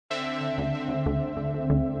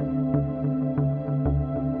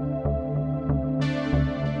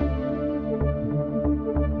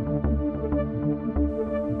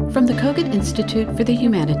From the Kogut Institute for the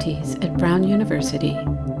Humanities at Brown University,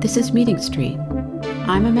 this is Meeting Street.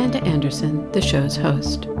 I'm Amanda Anderson, the show's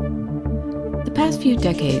host. The past few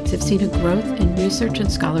decades have seen a growth in research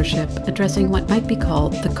and scholarship addressing what might be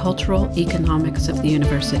called the cultural economics of the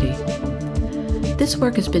university. This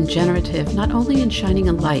work has been generative not only in shining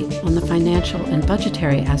a light on the financial and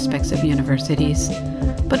budgetary aspects of universities,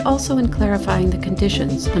 but also in clarifying the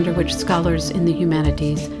conditions under which scholars in the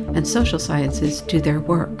humanities and social sciences do their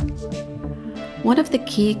work. One of the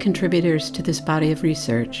key contributors to this body of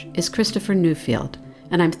research is Christopher Newfield,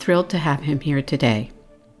 and I'm thrilled to have him here today.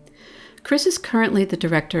 Chris is currently the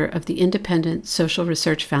director of the Independent Social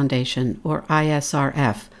Research Foundation, or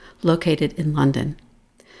ISRF, located in London.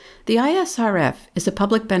 The ISRF is a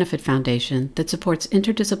public benefit foundation that supports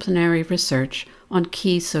interdisciplinary research on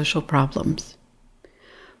key social problems.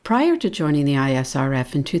 Prior to joining the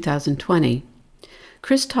ISRF in 2020,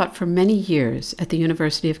 Chris taught for many years at the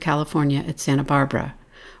University of California at Santa Barbara,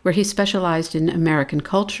 where he specialized in American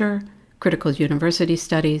culture, critical university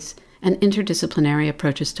studies, and interdisciplinary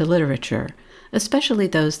approaches to literature, especially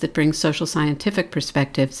those that bring social scientific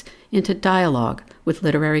perspectives into dialogue with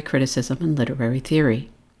literary criticism and literary theory.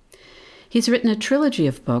 He's written a trilogy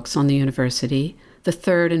of books on the university, the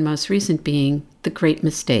third and most recent being The Great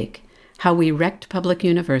Mistake: How We Wrecked Public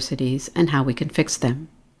Universities and How We Can Fix Them.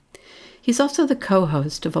 He's also the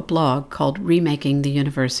co-host of a blog called Remaking the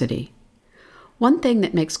University. One thing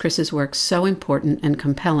that makes Chris's work so important and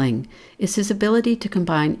compelling is his ability to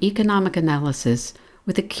combine economic analysis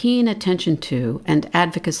with a keen attention to and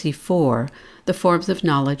advocacy for the forms of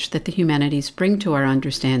knowledge that the humanities bring to our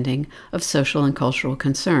understanding of social and cultural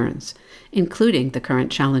concerns, including the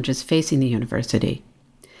current challenges facing the university.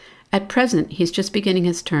 At present, he's just beginning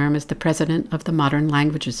his term as the president of the Modern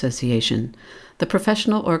Language Association, the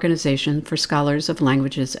professional organization for scholars of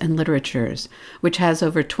languages and literatures, which has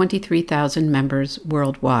over 23,000 members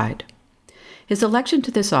worldwide. His election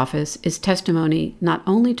to this office is testimony not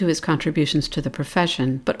only to his contributions to the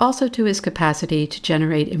profession, but also to his capacity to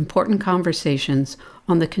generate important conversations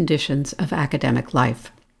on the conditions of academic life.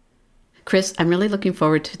 Chris, I'm really looking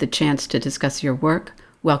forward to the chance to discuss your work.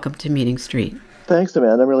 Welcome to Meeting Street. Thanks,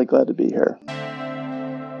 Amanda. I'm really glad to be here.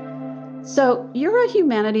 So, you're a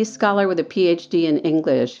humanities scholar with a PhD in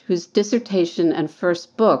English, whose dissertation and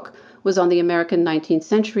first book was on the American 19th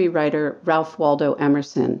century writer Ralph Waldo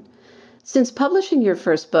Emerson. Since publishing your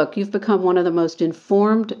first book, you've become one of the most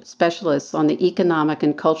informed specialists on the economic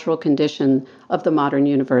and cultural condition of the modern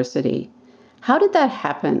university. How did that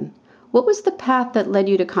happen? What was the path that led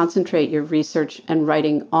you to concentrate your research and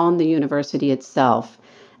writing on the university itself?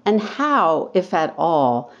 And how, if at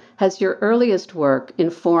all, has your earliest work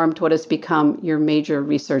informed what has become your major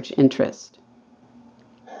research interest?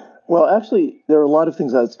 Well, actually, there are a lot of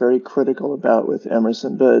things I was very critical about with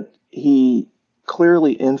Emerson, but he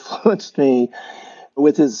clearly influenced me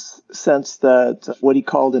with his sense that what he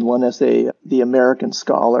called in one essay, the American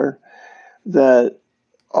scholar, that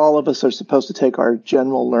all of us are supposed to take our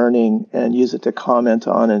general learning and use it to comment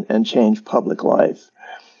on and change public life.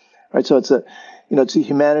 Right? So it's a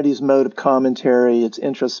humanities mode of commentary, it's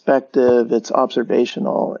introspective, it's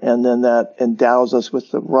observational, and then that endows us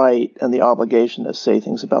with the right and the obligation to say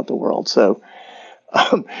things about the world. So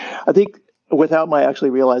I think without my actually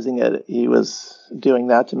realizing it, he was doing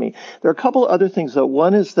that to me. There are a couple of other things, though.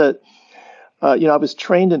 One is that, I was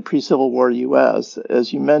trained in pre-Civil War U.S.,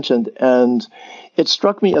 as you mentioned, and it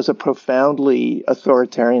struck me as a profoundly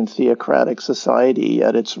authoritarian, theocratic society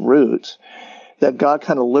at its root that got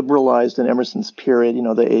kind of liberalized in Emerson's period,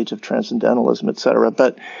 the age of transcendentalism, et cetera,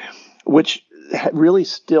 but which really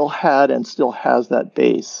still had and still has that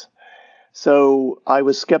base. So I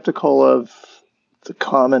was skeptical of the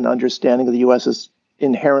common understanding of the U.S. as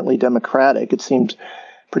inherently democratic. It seemed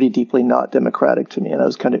pretty deeply not democratic to me, and I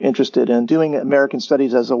was kind of interested in doing American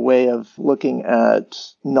studies as a way of looking at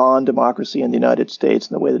non-democracy in the United States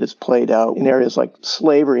and the way that it's played out in areas like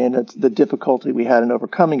slavery and the difficulty we had in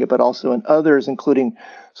overcoming it, but also in others, including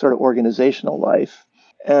sort of organizational life.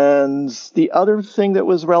 And the other thing that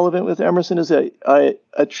was relevant with Emerson is that I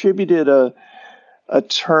attributed a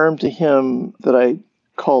term to him that I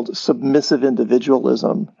called submissive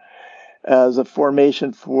individualism as a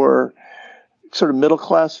formation for sort of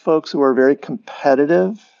middle-class folks who are very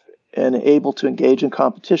competitive and able to engage in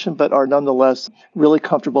competition, but are nonetheless really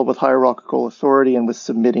comfortable with hierarchical authority and with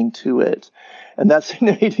submitting to it. And that seemed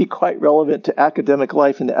to me to be quite relevant to academic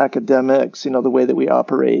life and to academics. The way that we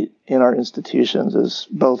operate in our institutions is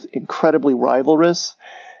both incredibly rivalrous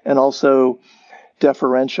and also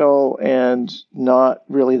deferential and not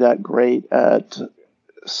really that great at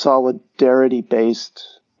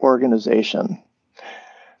solidarity-based organization.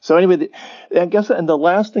 So anyway, I guess, and the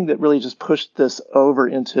last thing that really just pushed this over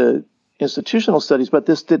into institutional studies, but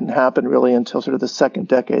this didn't happen really until sort of the second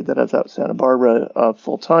decade that I was at Santa Barbara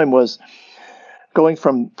full time, was going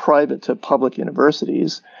from private to public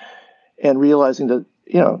universities and realizing that,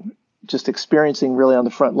 just experiencing really on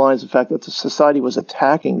the front lines the fact that the society was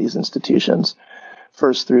attacking these institutions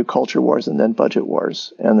first through culture wars and then budget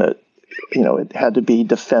wars, and that, it had to be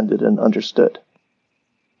defended and understood.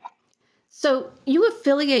 So you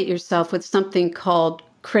affiliate yourself with something called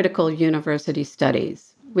Critical University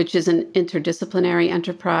Studies, which is an interdisciplinary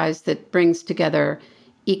enterprise that brings together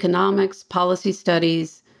economics, policy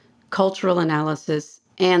studies, cultural analysis,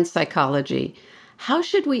 and psychology. How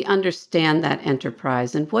should we understand that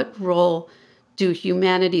enterprise, and what role do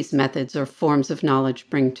humanities methods or forms of knowledge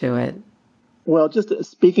bring to it? Well, just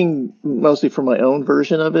speaking mostly from my own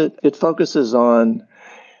version of it, it focuses on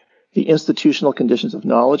the institutional conditions of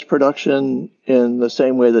knowledge production in the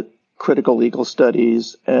same way that critical legal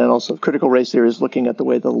studies and also critical race theory is looking at the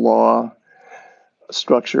way the law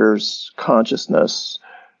structures consciousness.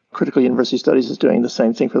 Critical university studies is doing the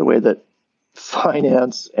same thing for the way that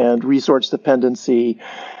finance and resource dependency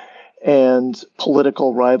and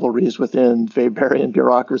political rivalries within Weberian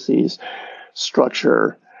bureaucracies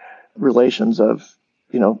structure relations of,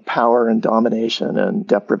 power and domination and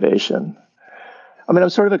deprivation. I mean, I'm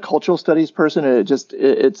sort of a cultural studies person, and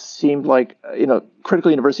it seemed like,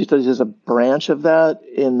 critical university studies is a branch of that,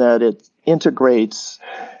 in that it integrates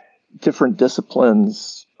different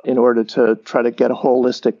disciplines in order to try to get a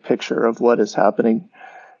holistic picture of what is happening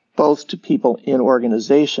both to people in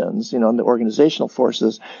organizations, and the organizational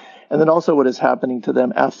forces, and then also what is happening to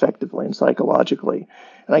them affectively and psychologically.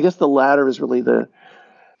 And I guess the latter is really the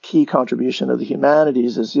key contribution of the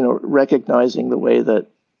humanities, is, recognizing the way that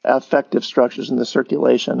affective structures in the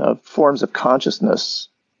circulation of forms of consciousness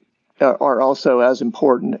are also as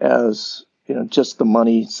important as, just the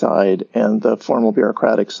money side and the formal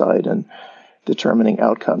bureaucratic side and determining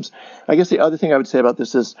outcomes. I guess the other thing I would say about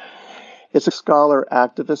this is it's a scholar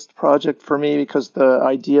activist project for me, because the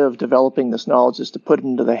idea of developing this knowledge is to put it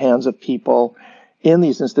into the hands of people in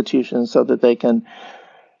these institutions so that they can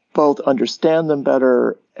both understand them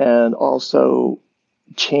better and also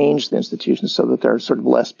change the institutions so that they're sort of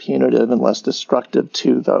less punitive and less destructive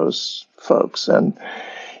to those folks. And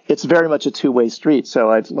it's very much a two-way street.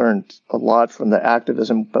 So I've learned a lot from the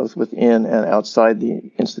activism both within and outside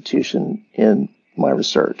the institution in my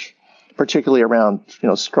research, particularly around,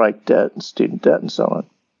 strike debt and student debt and so on.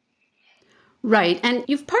 Right. And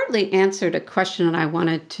you've partly answered a question I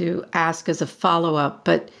wanted to ask as a follow-up,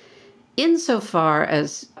 but insofar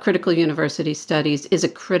as Critical University Studies is a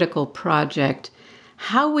critical project,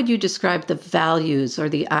 how would you describe the values or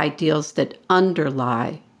the ideals that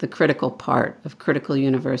underlie the critical part of Critical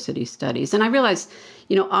University Studies? And I realize,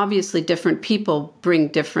 obviously different people bring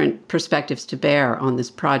different perspectives to bear on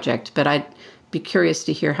this project, but I'd be curious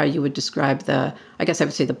to hear how you would describe the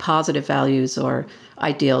positive values or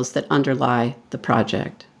ideals that underlie the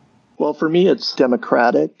project. Well, for me, it's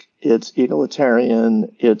democratic, it's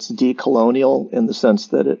egalitarian, it's decolonial in the sense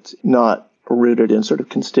that it's not rooted in sort of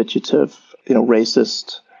constitutive,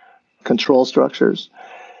 racist control structures.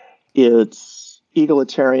 It's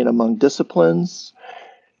egalitarian among disciplines.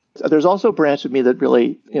 There's also a branch of me that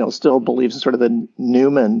really, still believes in sort of the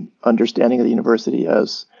Newman understanding of the university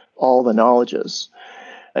as all the knowledges.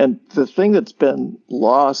 And the thing that's been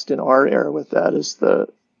lost in our era with that is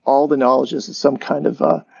all the knowledges is some kind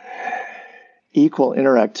of equal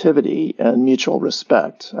interactivity and mutual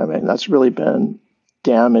respect. I mean, that's really been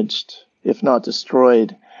damaged, if not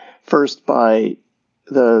destroyed, first by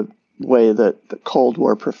the way that the Cold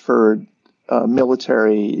War preferred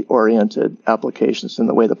military-oriented applications and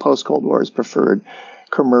the way the post-Cold War has preferred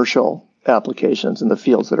commercial applications in the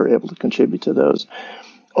fields that are able to contribute to those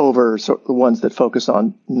over the ones that focus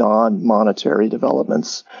on non-monetary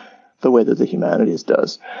developments the way that the humanities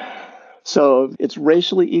does. So it's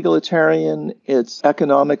racially egalitarian, it's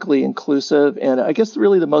economically inclusive, and I guess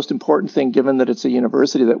really the most important thing, given that it's a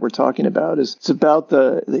university that we're talking about, is it's about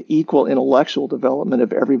the equal intellectual development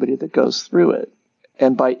of everybody that goes through it.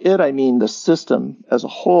 And by it, I mean the system as a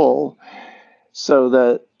whole, so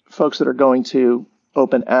that folks that are going to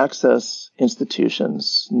open access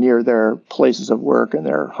institutions near their places of work and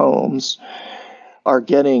their homes are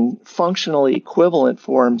getting functionally equivalent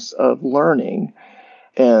forms of learning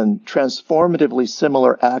and transformatively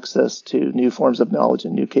similar access to new forms of knowledge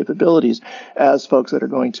and new capabilities as folks that are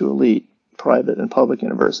going to elite private and public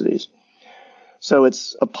universities. So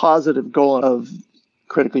it's a positive goal of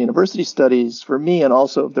Critical University Studies for me, and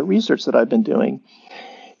also of the research that I've been doing,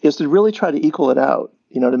 is to really try to equal it out,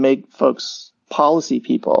 to make folks policy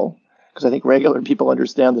people, because I think regular people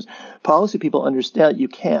understand this, policy people understand you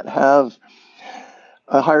can't have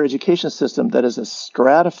a higher education system that is as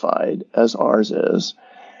stratified as ours is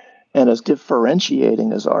and as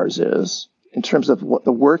differentiating as ours is in terms of what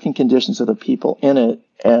the working conditions of the people in it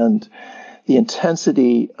and the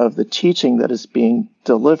intensity of the teaching that is being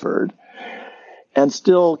delivered, and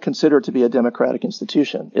still consider it to be a democratic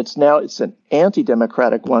institution. It's an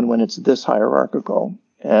anti-democratic one when it's this hierarchical.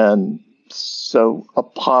 And so a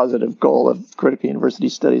positive goal of critical university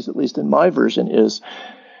studies, at least in my version, is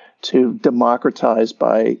to democratize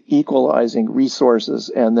by equalizing resources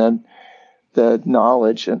and then the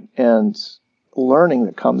knowledge and learning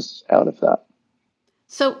that comes out of that.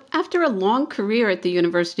 So after a long career at the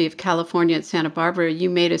University of California at Santa Barbara, you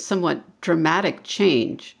made a somewhat dramatic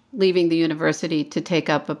change, leaving the university to take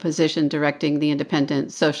up a position directing the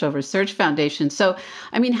Independent Social Research Foundation. So,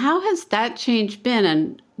 how has that change been,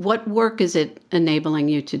 and what work is it enabling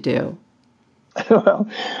you to do? Well,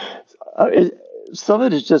 some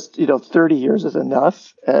of it is just, 30 years is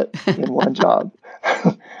enough in one job.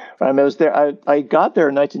 I was there. I got there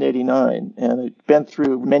in 1989, and I'd been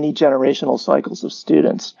through many generational cycles of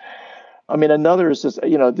students. Another is just,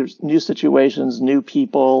 there's new situations, new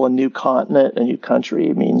people, a new continent, a new country.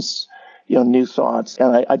 It means, new thoughts.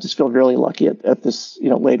 And I just feel really lucky at this,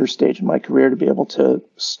 later stage in my career to be able to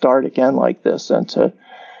start again like this and to,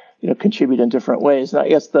 contribute in different ways. And I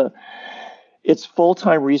guess it's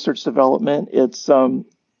full-time research development. It's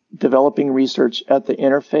developing research at the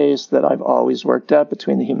interface that I've always worked at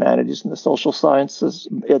between the humanities and the social sciences.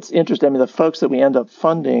 It's interesting. The folks that we end up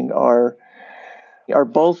funding are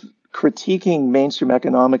both critiquing mainstream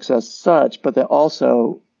economics as such, but they're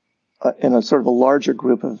also in a sort of a larger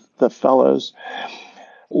group of the fellows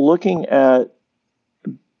looking at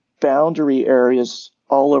boundary areas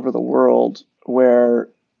all over the world where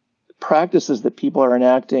practices that people are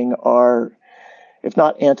enacting are, if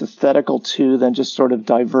not antithetical to, then just sort of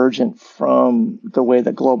divergent from the way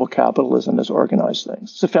that global capitalism has organized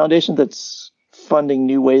things. It's a foundation that's funding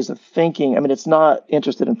new ways of thinking. It's not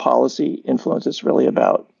interested in policy influence. It's really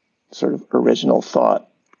about sort of original thought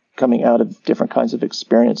coming out of different kinds of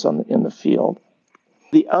experience in the field.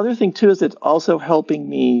 The other thing, too, is it's also helping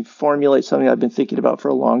me formulate something I've been thinking about for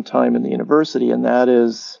a long time in the university, and that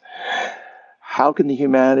is, how can the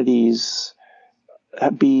humanities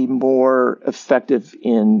be more effective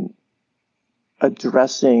in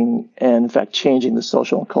addressing and, in fact, changing the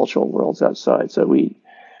social and cultural worlds outside? So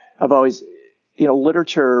I've always,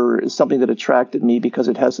 literature is something that attracted me because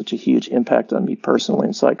it has such a huge impact on me personally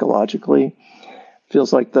and psychologically. It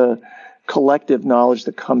feels like the collective knowledge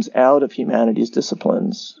that comes out of humanities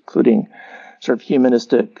disciplines, including sort of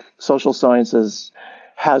humanistic social sciences,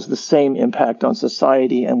 has the same impact on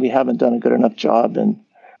society, and we haven't done a good enough job in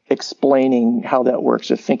explaining how that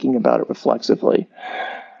works or thinking about it reflexively.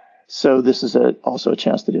 So this is also a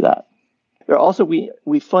chance to do that. There are also,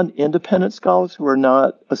 we fund independent scholars who are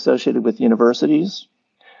not associated with universities.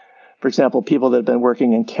 For example, people that have been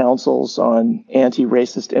working in councils on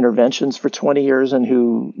anti-racist interventions for 20 years and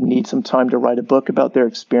who need some time to write a book about their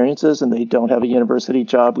experiences and they don't have a university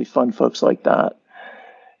job. We fund folks like that.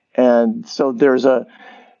 And so there's a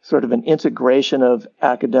sort of an integration of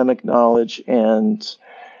academic knowledge and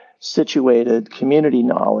situated community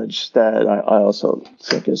knowledge that I also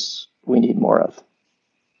think we need more of.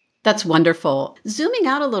 That's wonderful. Zooming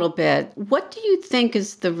out a little bit, what do you think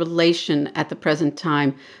is the relation at the present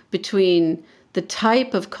time between the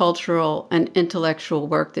type of cultural and intellectual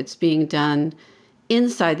work that's being done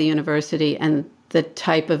inside the university and the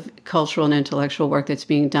type of cultural and intellectual work that's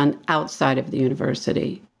being done outside of the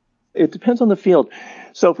university? It depends on the field.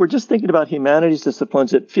 So if we're just thinking about humanities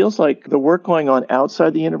disciplines, it feels like the work going on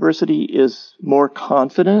outside the university is more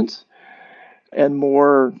confident and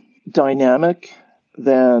more dynamic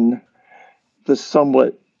than the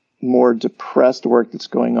somewhat more depressed work that's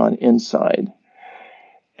going on inside.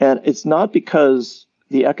 And it's not because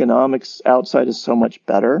the economics outside is so much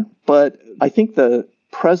better, but I think the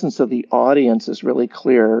presence of the audience is really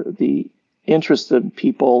clear. The interest of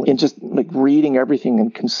people in just like reading everything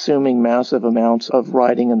and consuming massive amounts of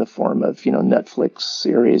writing in the form of, Netflix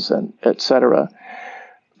series and et cetera.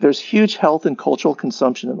 There's huge health and cultural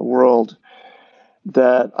consumption in the world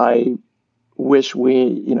that I wish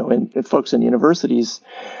we, and folks in universities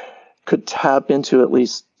could tap into, at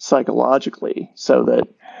least psychologically, so that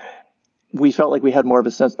we felt like we had more of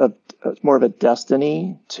a sense of more of a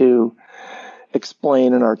destiny to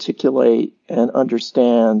explain and articulate and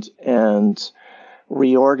understand and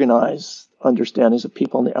reorganize understandings of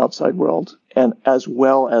people in the outside world, and as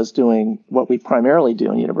well as doing what we primarily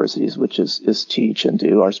do in universities, which is teach and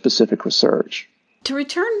do our specific research. To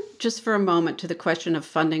return just for a moment to the question of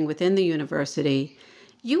funding within the university,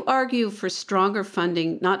 you argue for stronger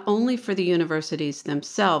funding not only for the universities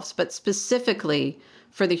themselves, but specifically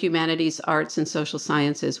for the humanities, arts, and social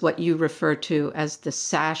sciences, what you refer to as the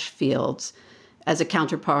SASH fields, as a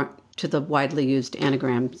counterpart to the widely used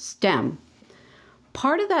anagram STEM.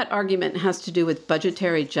 Part of that argument has to do with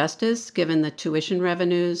budgetary justice, given the tuition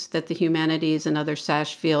revenues that the humanities and other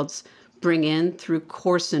SASH fields bring in through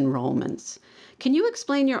course enrollments. Can you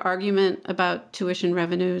explain your argument about tuition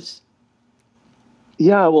revenues?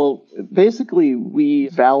 Yeah, well, basically, we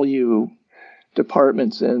value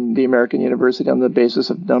departments in the American university on the basis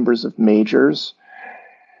of numbers of majors.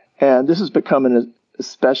 And this has become an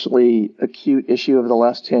especially acute issue over the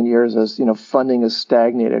last 10 years as, funding has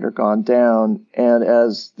stagnated or gone down. And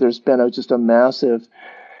as there's been just a massive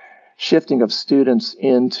shifting of students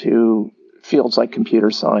into fields like computer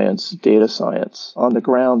science, data science, on the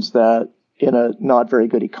grounds that in a not very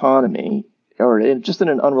good economy, or just in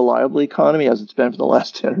an unreliable economy, as it's been for the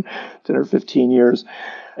last 10 or 15 years,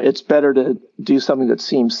 it's better to do something that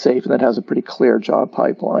seems safe and that has a pretty clear job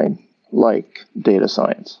pipeline, like data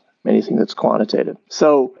science, anything that's quantitative.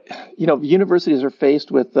 So, universities are faced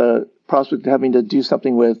with the prospect of having to do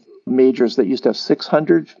something with majors that used to have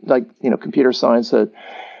 600, like, computer science at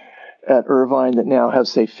Irvine that now have,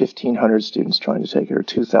 say, 1,500 students trying to take it, or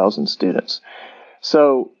 2,000 students.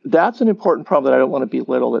 So that's an important problem that I don't want to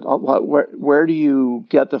belittle. That where do you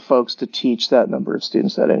get the folks to teach that number of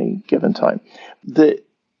students at any given time? The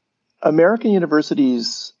American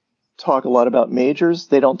universities talk a lot about majors.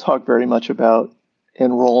 They don't talk very much about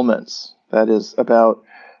enrollments. That is, about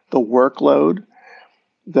the workload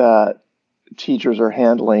that teachers are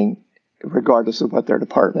handling, regardless of what their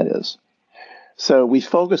department is. So we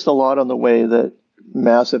focused a lot on the way that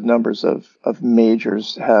massive numbers of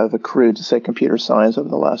majors have accrued to, say, computer science over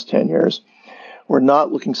the last 10 years. We're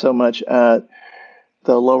not looking so much at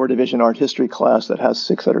the lower division art history class that has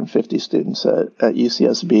 650 students at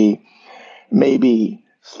UCSB, maybe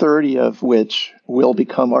 30 of which will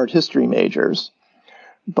become art history majors,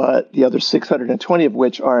 but the other 620 of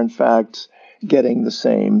which are in fact getting the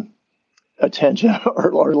same attention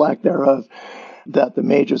or lack thereof that the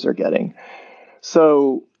majors are getting.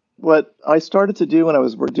 So what I started to do when I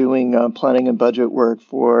was doing planning and budget work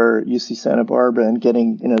for UC Santa Barbara and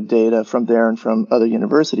getting data from there and from other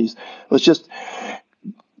universities was just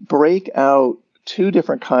break out two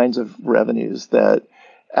different kinds of revenues that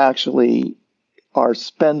actually are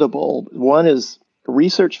spendable. One is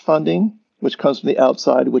research funding, which comes from the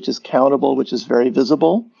outside, which is countable, which is very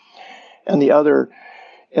visible. And the other,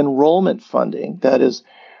 enrollment funding, that is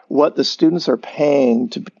what the students are paying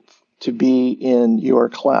to be in your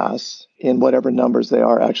class, in whatever numbers they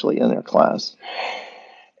are actually in their class.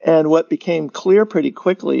 And what became clear pretty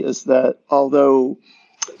quickly is that although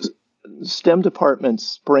STEM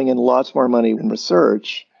departments bring in lots more money in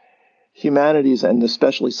research, humanities and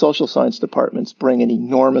especially social science departments bring in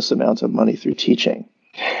enormous amounts of money through teaching.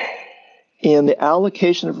 In the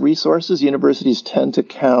allocation of resources, universities tend to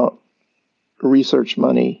count research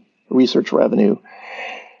money, research revenue,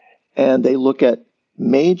 and they look at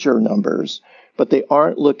major numbers, but they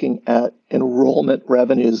aren't looking at enrollment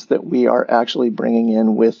revenues that we are actually bringing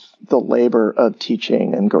in with the labor of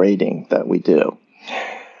teaching and grading that we do.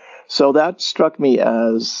 So that struck me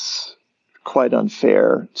as quite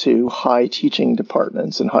unfair to high teaching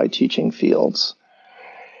departments and high teaching fields.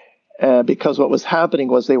 Because what was happening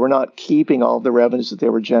was they were not keeping all the revenues that they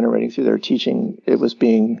were generating through their teaching. It was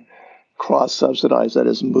being cross-subsidized, that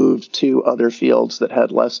is, moved to other fields that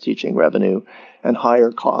had less teaching revenue and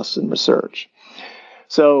higher costs in research.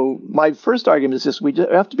 So my first argument is this: we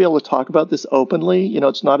have to be able to talk about this openly.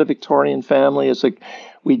 It's not a Victorian family. It's like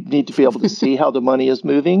we need to be able to see how the money is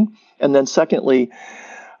moving. And then secondly,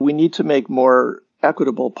 we need to make more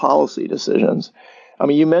equitable policy decisions. I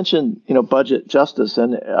mean, you mentioned, budget justice,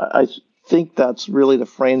 and I think that's really the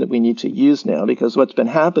frame that we need to use now, because what's been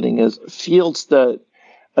happening is fields that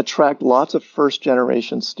attract lots of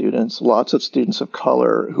first-generation students, lots of students of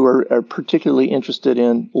color who are particularly interested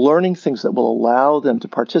in learning things that will allow them to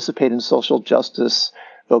participate in social justice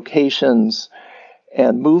vocations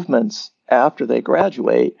and movements after they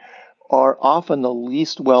graduate, are often the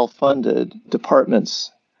least well-funded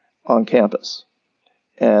departments on campus.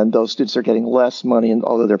 And those students are getting less money, and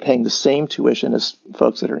although they're paying the same tuition as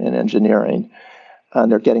folks that are in engineering,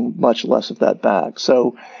 and they're getting much less of that back.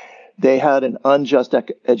 So they had an unjust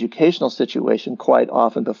educational situation quite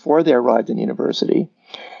often before they arrived in university.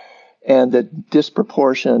 and the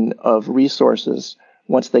disproportion of resources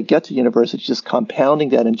once they get to university, just compounding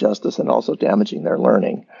that injustice and also damaging their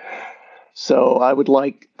learning. So I would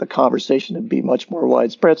like the conversation to be much more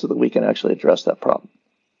widespread so that we can actually address that problem.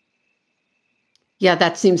 Yeah,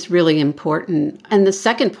 that seems really important. And the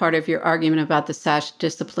second part of your argument about the SASH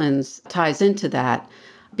disciplines ties into that,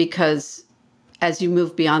 because as you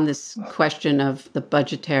move beyond this question of the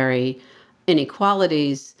budgetary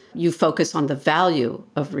inequalities, you focus on the value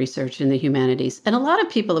of research in the humanities. And a lot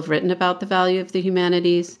of people have written about the value of the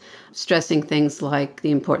humanities, stressing things like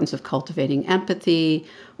the importance of cultivating empathy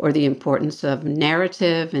or the importance of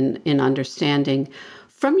narrative and in understanding.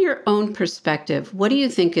 From your own perspective, what do you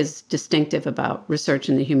think is distinctive about research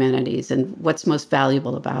in the humanities and what's most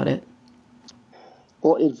valuable about it?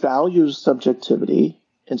 Well, it values subjectivity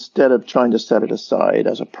instead of trying to set it aside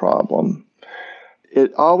as a problem.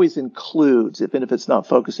 It always includes, even if it's not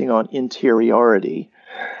focusing on interiority.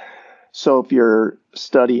 So if you're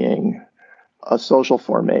studying a social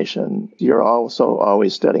formation, you're also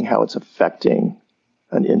always studying how it's affecting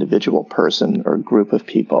an individual person or group of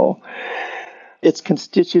people. It's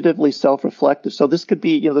constitutively self-reflective. So this could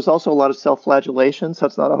be, there's also a lot of self-flagellation, so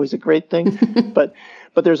it's not always a great thing. but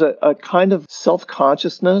there's a kind of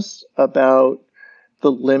self-consciousness about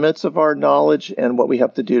the limits of our knowledge and what we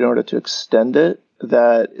have to do in order to extend it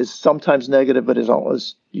that is sometimes negative, but is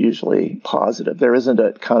almost usually positive. There isn't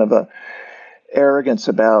a kind of a arrogance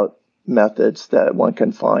about methods that one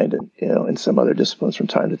can find in some other disciplines from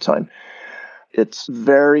time to time. It's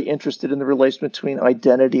very interested in the relation between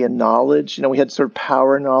identity and knowledge. We had sort of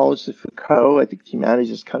power knowledge of Foucault. I think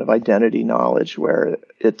humanities is kind of identity knowledge, where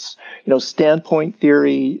it's, standpoint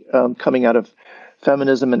theory coming out of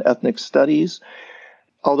feminism and ethnic studies,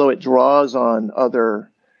 although it draws on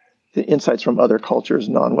the insights from other cultures,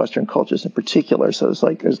 non-Western cultures in particular. So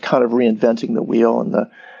it's kind of reinventing the wheel in the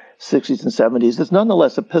 60s and 70s. It's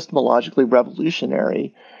nonetheless epistemologically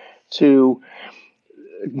revolutionary to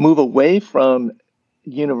move away from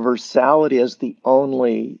universality as the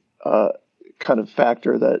only kind of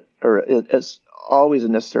factor as always a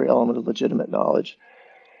necessary element of legitimate knowledge,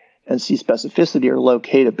 and see specificity or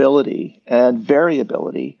locatability and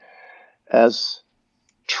variability as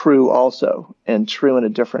true also, and true in a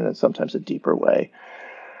different and sometimes a deeper way.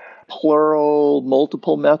 Plural,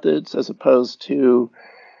 multiple methods, as opposed to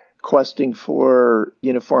questing for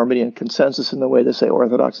uniformity and consensus in the way that, say,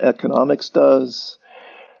 orthodox economics does.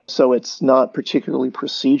 So it's not particularly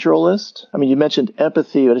proceduralist. You mentioned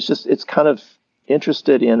empathy, but it's kind of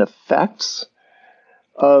interested in effects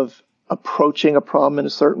of approaching a problem in a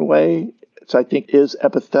certain way. So I think is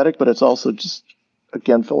empathetic, but it's also just,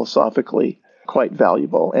 again, philosophically quite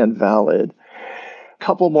valuable and valid. A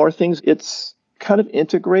couple more things. It's kind of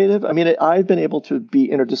integrative. I've been able to be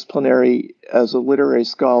interdisciplinary as a literary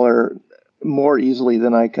scholar more easily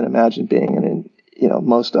than I can imagine being in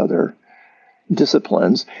most other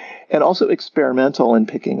disciplines, and also experimental in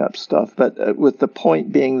picking up stuff. But with the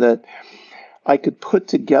point being that I could put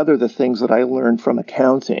together the things that I learned from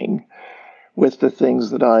accounting with the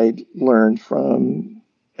things that I learned from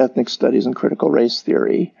ethnic studies and critical race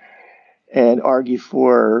theory, and argue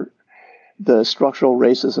for the structural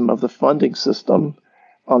racism of the funding system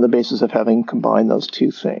on the basis of having combined those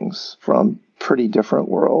two things from pretty different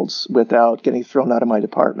worlds without getting thrown out of my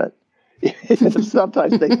department.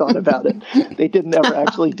 Sometimes they thought about it. They didn't ever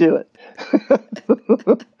actually do it.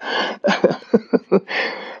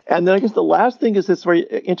 And then I guess the last thing is this very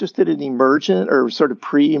interested in emergent or sort of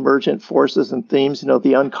pre-emergent forces and themes,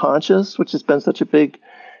 the unconscious, which has been such a big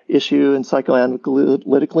issue in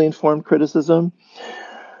psychoanalytically informed criticism.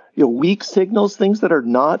 Weak signals, things that are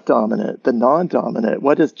not dominant, the non-dominant,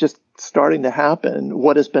 what is just starting to happen,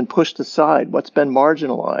 what has been pushed aside, what's been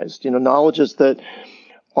marginalized, knowledges that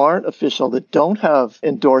aren't official, that don't have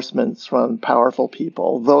endorsements from powerful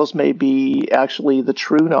people. Those may be actually the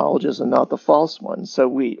true knowledges and not the false ones. So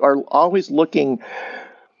we are always looking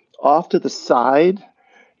off to the side.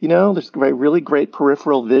 There's really great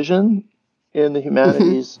peripheral vision in the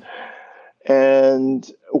humanities. And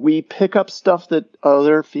we pick up stuff that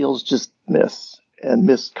other fields just miss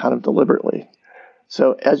kind of deliberately.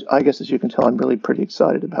 So as you can tell, I'm really pretty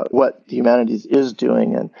excited about what the humanities is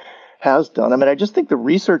doing and has done. I just think the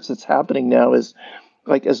research that's happening now is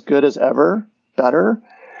like as good as ever, better.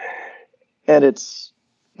 And it's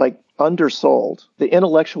like undersold. The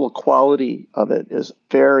intellectual quality of it is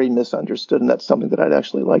very misunderstood. And that's something that I'd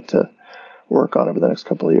actually like to work on over the next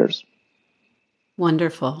couple of years.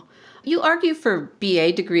 Wonderful. You argue for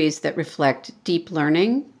BA degrees that reflect deep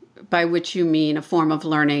learning, by which you mean a form of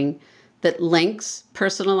learning that links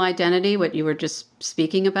personal identity, what you were just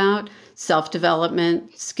speaking about,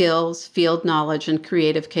 self-development, skills, field knowledge, and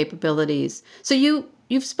creative capabilities. So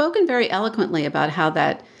you've spoken very eloquently about how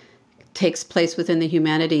that takes place within the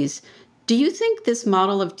humanities. Do you think this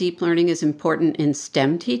model of deep learning is important in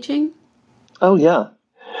STEM teaching? Oh, yeah.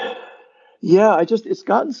 Yeah, it's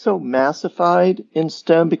gotten so massified in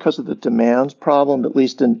STEM because of the demands problem, at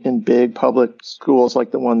least in big public schools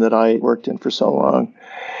like the one that I worked in for so long.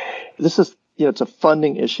 This is, it's a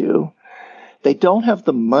funding issue. They don't have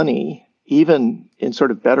the money, even in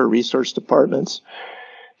sort of better research departments,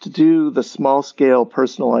 to do the small scale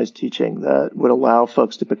personalized teaching that would allow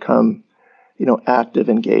folks to become, active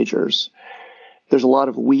engagers. There's a lot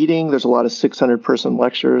of weeding. There's a lot of 600-person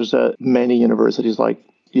lectures at many universities like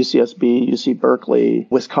UCSB, UC Berkeley,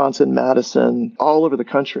 Wisconsin, Madison, all over the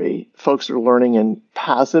country. Folks are learning in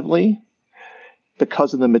passively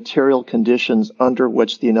because of the material conditions under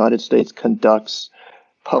which the United States conducts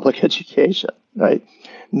public education, right?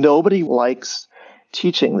 Nobody likes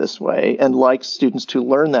teaching this way and likes students to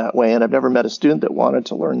learn that way. And I've never met a student that wanted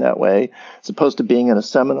to learn that way, as opposed to being in a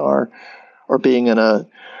seminar or being in a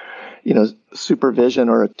supervision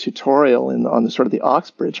or a tutorial on the sort of the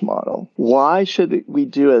Oxbridge model. Why should we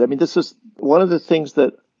do it? I mean, this is one of the things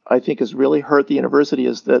that I think has really hurt the university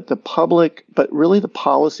is that the public, but really the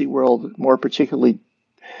policy world more particularly,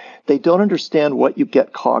 they don't understand what you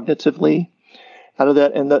get cognitively out of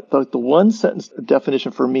that. And the one sentence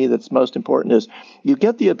definition for me that's most important is you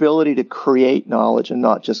get the ability to create knowledge and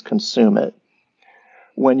not just consume it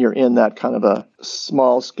when you're in that kind of a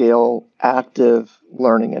small scale, active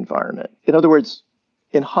learning environment. In other words,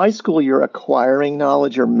 in high school, you're acquiring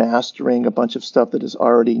knowledge, you're mastering a bunch of stuff that is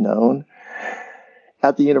already known.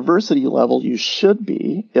 At the university level, you should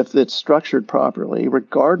be, if it's structured properly,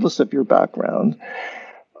 regardless of your background,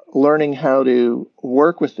 learning how to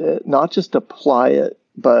work with it, not just apply it,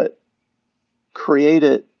 but create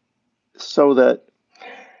it so that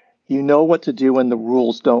you know what to do when the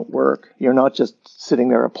rules don't work. You're not just sitting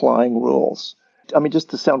there applying rules. I mean,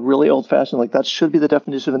 just to sound really old-fashioned, like that should be the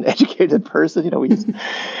definition of an educated person.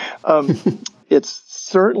 It's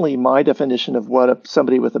certainly my definition of what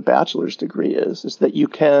somebody with a bachelor's degree is that you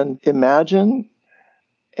can imagine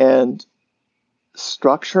and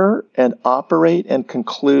structure and operate and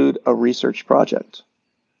conclude a research project.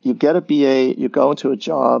 You get a BA, you go into a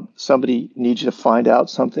job, somebody needs you to find out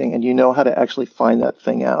something, and you know how to actually find that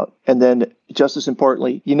thing out. And then, just as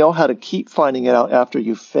importantly, you know how to keep finding it out after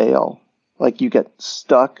you fail. Like you get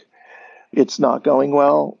stuck, it's not going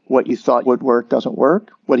well, what you thought would work doesn't work.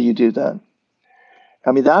 What do you do then?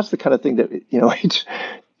 I mean, that's the kind of thing that, I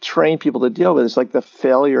train people to deal with. It's like the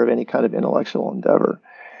failure of any kind of intellectual endeavor.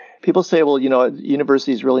 People say, well,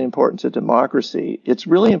 university is really important to democracy. It's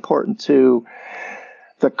really important to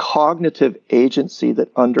the cognitive agency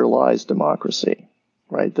that underlies democracy,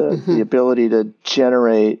 right? The ability to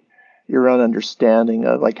generate your own understanding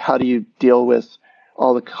of, like, how do you deal with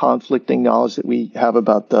all the conflicting knowledge that we have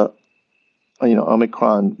about the,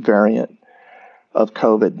 Omicron variant of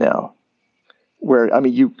COVID now, where, I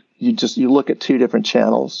mean, you look at two different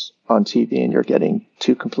channels on TV and you're getting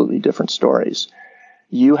two completely different stories.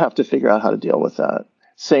 You have to figure out how to deal with that.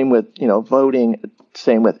 Same with, voting,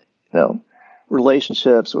 same with,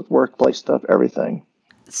 relationships, with workplace stuff, everything.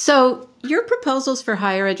 So your proposals for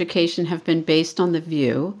higher education have been based on the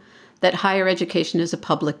view that higher education is a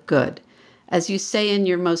public good. As you say in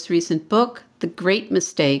your most recent book, the great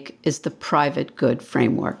mistake is the private good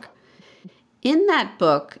framework. In that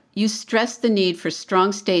book, you stress the need for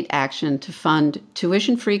strong state action to fund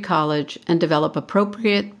tuition-free college and develop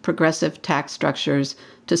appropriate progressive tax structures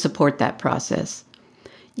to support that process.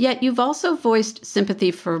 Yet you've also voiced sympathy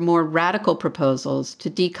for more radical proposals to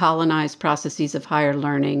decolonize processes of higher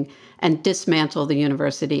learning and dismantle the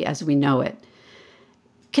university as we know it.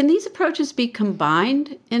 Can these approaches be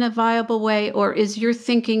combined in a viable way, or is your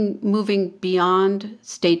thinking moving beyond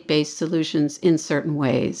state-based solutions in certain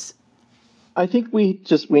ways? I think we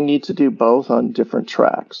need to do both on different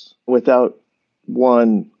tracks without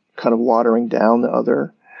one kind of watering down the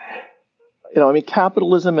other.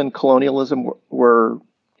 Capitalism and colonialism were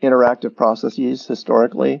interactive processes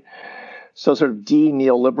historically. So sort of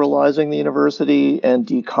de-neoliberalizing the university and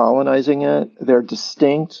decolonizing it, they're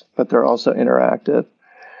distinct, but they're also interactive.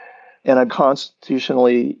 And I'm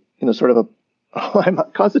constitutionally, I'm a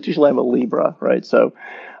Libra, right? So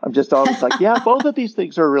I'm just always like, yeah, both of these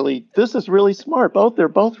things this is really smart. They're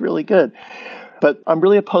both really good. But I'm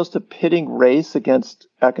really opposed to pitting race against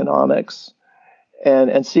economics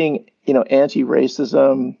and seeing,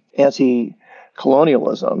 anti-racism,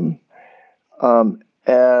 anti-colonialism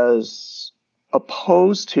as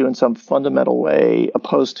opposed to, in some fundamental way,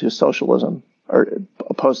 opposed to socialism or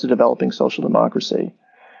opposed to developing social democracy.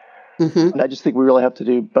 Mm-hmm. And I just think we really have to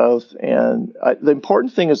do both. And the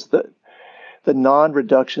important thing is that the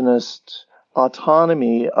non-reductionist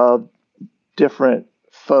autonomy of different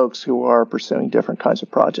folks who are pursuing different kinds of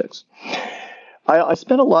projects. I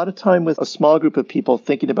spent a lot of time with a small group of people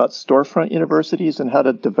thinking about storefront universities and how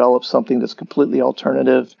to develop something that's completely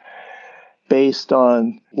alternative based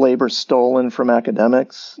on labor stolen from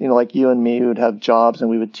academics. Like you and me, who would have jobs and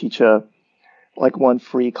we would teach one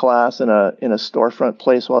free class in a storefront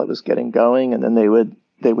place while it was getting going, and then they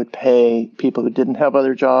would pay people who didn't have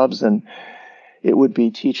other jobs, and it would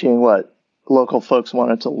be teaching what local folks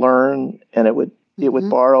wanted to learn, and it would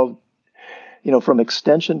borrow from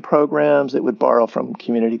extension programs. It would borrow from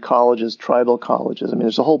community colleges, tribal colleges. I mean,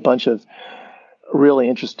 there's a whole bunch of really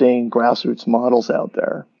interesting grassroots models out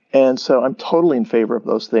there. And so I'm totally in favor of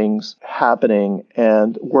those things happening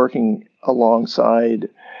and working alongside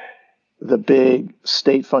the big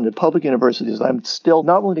state-funded public universities. I'm still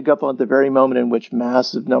not willing to give up on the very moment in which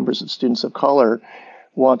massive numbers of students of color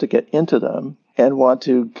want to get into them and want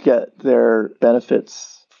to get their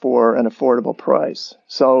benefits for an affordable price.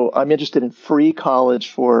 So I'm interested in free college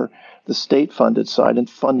for the state-funded side and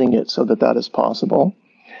funding it so that is possible.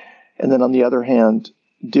 And then on the other hand,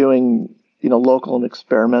 doing local and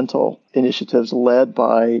experimental initiatives led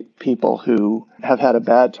by people who have had a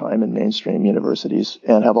bad time in mainstream universities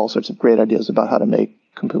and have all sorts of great ideas about how to make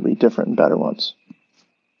completely different and better ones.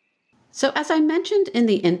 So as I mentioned in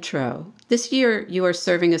the intro, this year you are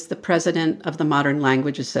serving as the president of the Modern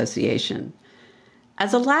Language Association.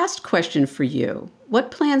 As a last question for you, what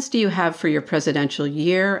plans do you have for your presidential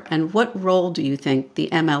year, and what role do you think the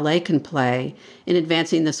MLA can play in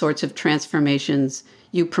advancing the sorts of transformations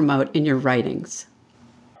you promote in your writings?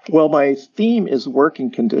 Well, my theme is working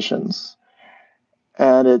conditions,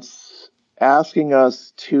 and it's asking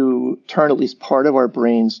us to turn at least part of our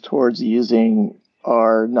brains towards using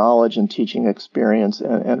our knowledge and teaching experience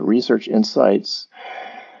and research insights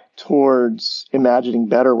towards imagining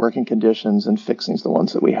better working conditions and fixing the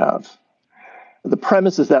ones that we have. The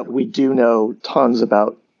premise is that we do know tons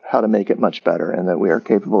about how to make it much better and that we are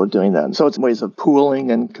capable of doing that. And so it's ways of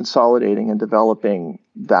pooling and consolidating and developing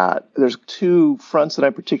that. There's two fronts that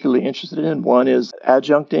I'm particularly interested in. One is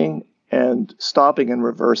adjuncting and stopping and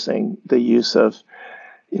reversing the use of,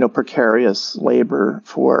 precarious labor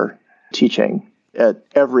for teaching at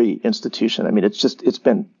every institution. I mean, it's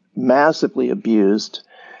been massively abused.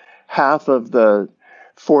 Half of the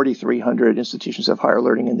 4,300 institutions of higher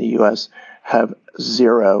learning in the U.S. have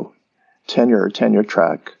zero tenure or tenure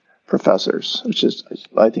track professors, which is,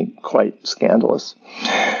 I think, quite scandalous.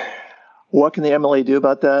 What can the MLA do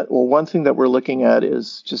about that? Well, one thing that we're looking at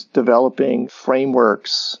is just developing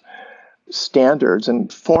frameworks, standards, and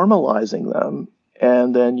formalizing them,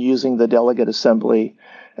 and then using the delegate assembly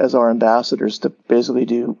as our ambassadors to basically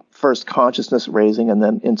do first consciousness raising and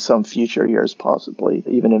then in some future years possibly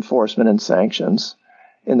even enforcement and sanctions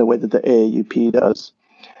in the way that the AAUP does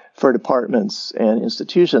for departments and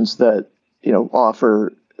institutions that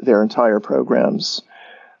offer their entire programs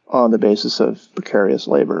on the basis of precarious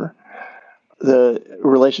labor. The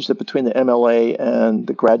relationship between the MLA and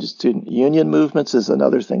the graduate student union movements is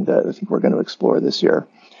another thing that I think we're going to explore this year.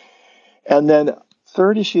 And then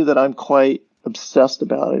third issue that I'm quite obsessed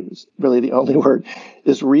about, it was really the only word,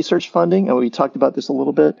 is research funding. And we talked about this a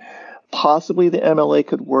little bit. Possibly the MLA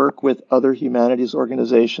could work with other humanities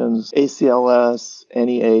organizations, ACLS,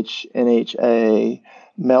 NEH, NHA,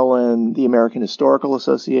 Mellon, the American Historical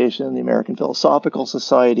Association, the American Philosophical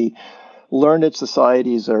Society, learned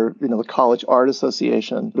societies, or the College Art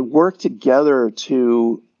Association, to work together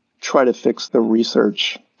to try to fix the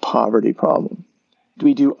research poverty problem.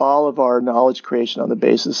 We do all of our knowledge creation on the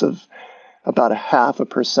basis of about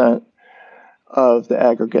 0.5% of the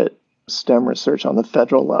aggregate STEM research on the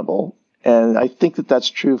federal level. And I think that that's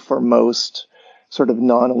true for most sort of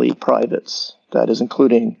non-elite privates, that is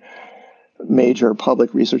including major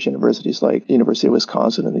public research universities like the University of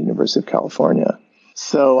Wisconsin and the University of California.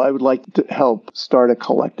 So I would like to help start a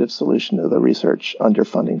collective solution to the research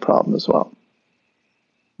underfunding problem as well.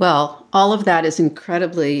 Well, all of that is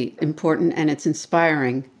incredibly important, and it's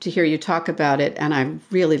inspiring to hear you talk about it. And I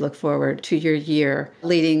really look forward to your year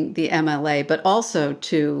leading the MLA, but also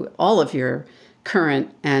to all of your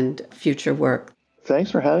current and future work. Thanks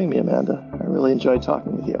for having me, Amanda. I really enjoyed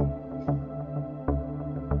talking with you.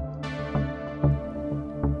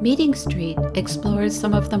 Meeting Street explores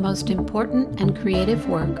some of the most important and creative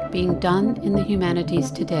work being done in the humanities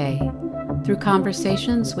today through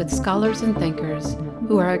conversations with scholars and thinkers who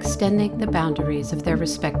who are extending the boundaries of their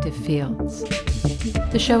respective fields.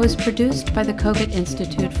 The show is produced by the Kogut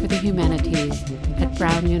Institute for the Humanities at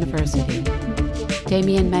Brown University.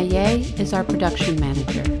 Damien Maillet is our production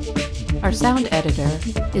manager. Our sound editor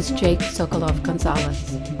is Jake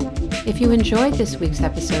Sokolov-Gonzalez. If you enjoyed this week's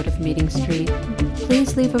episode of Meeting Street,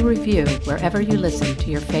 please leave a review wherever you listen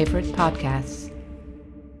to your favorite podcasts.